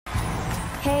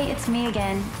Hey, it's me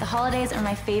again. The holidays are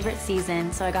my favorite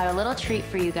season, so I got a little treat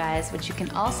for you guys, which you can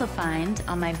also find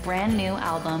on my brand new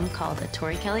album called A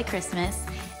Tori Kelly Christmas,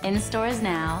 in stores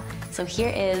now. So here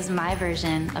is my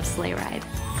version of Sleigh Ride.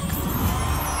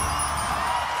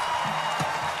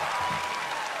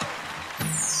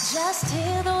 Just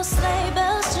hear those sleigh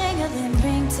bells jingling,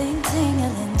 ring, ting,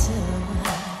 tingling too.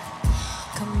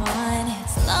 Come on,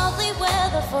 it's lovely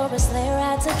weather for a sleigh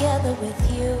ride together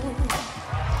with you.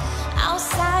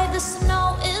 Outside the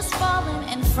snow is falling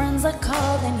and friends are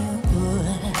calling you.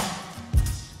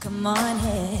 Come on,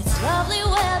 it's lovely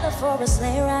weather for a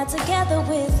sleigh ride together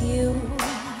with you.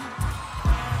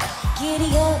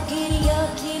 Giddy up, giddy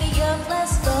up, giddy up,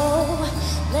 let's go.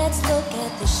 Let's look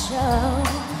at the show.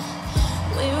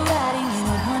 We're riding in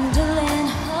a wonderland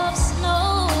of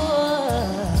snow.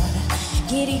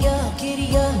 Giddy up,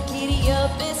 giddy up, giddy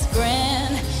up, it's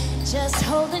grand. Just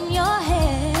holding your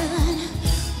hand.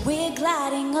 We're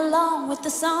gliding along with the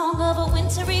song of a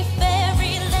wintry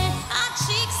fairyland. Our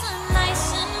cheeks are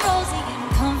nice and rosy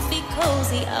and comfy,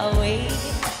 cozy, are we?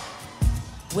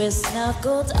 We're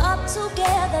snuggled up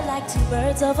together like two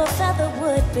birds of a feather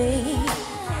would be.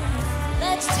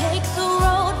 Let's take the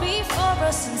road before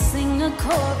us and sing a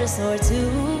chorus or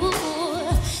two.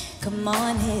 Come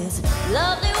on, it's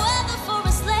lovely weather for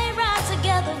a sleigh ride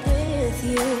together with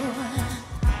you.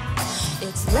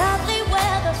 It's lovely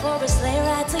weather for a sleigh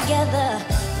ride together.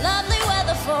 Lovely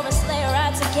weather for a sleigh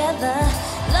ride together.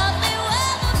 Lovely